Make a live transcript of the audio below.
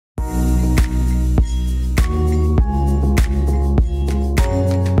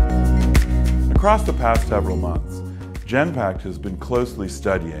Across the past several months, Genpact has been closely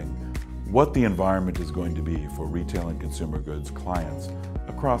studying what the environment is going to be for retail and consumer goods clients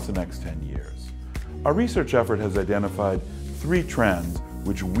across the next 10 years. Our research effort has identified 3 trends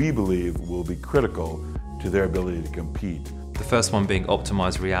which we believe will be critical to their ability to compete. The first one being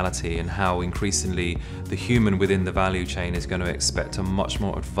optimized reality, and how increasingly the human within the value chain is going to expect a much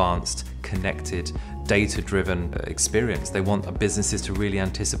more advanced, connected, data-driven experience. They want businesses to really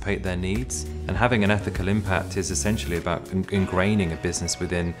anticipate their needs, and having an ethical impact is essentially about ingraining a business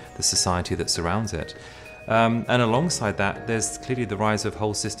within the society that surrounds it. And alongside that, there's clearly the rise of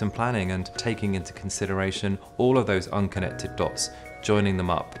whole system planning and taking into consideration all of those unconnected dots, joining them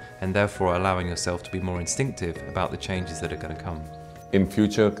up, and therefore allowing yourself to be more instinctive about the changes that are going to come. In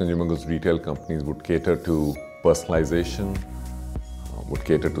future, consumer goods retail companies would cater to personalization, would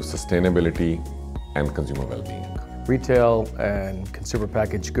cater to sustainability and consumer well-being. Retail and consumer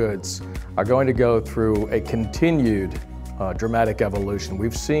packaged goods are going to go through a continued dramatic evolution.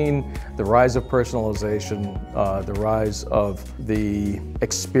 We've seen the rise of personalization, the rise of the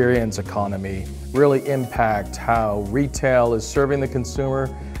experience economy really impact how retail is serving the consumer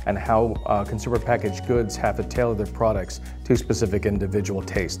and how consumer packaged goods have to tailor their products to specific individual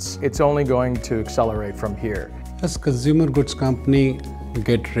tastes. It's only going to accelerate from here. As consumer goods company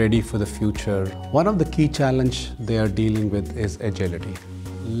get ready for the future, one of the key challenges they are dealing with is agility.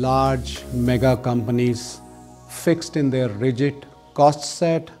 Large mega companies fixed in their rigid cost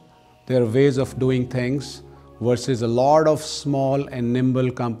set, their ways of doing things, versus a lot of small and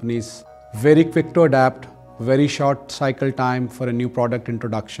nimble companies, very quick to adapt, very short cycle time for a new product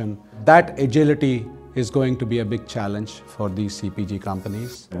introduction. That agility is going to be a big challenge for these CPG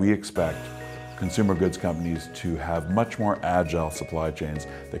companies. We expect consumer goods companies to have much more agile supply chains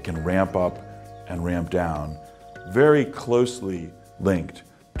that can ramp up and ramp down, very closely linked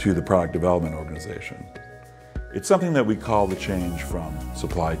to the product development organization. It's something that we call the change from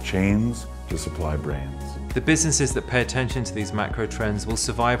supply chains to supply brains. The businesses that pay attention to these macro trends will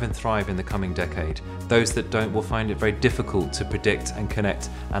survive and thrive in the coming decade. Those that don't will find it very difficult to predict and connect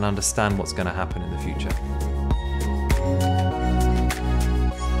and understand what's going to happen in the future.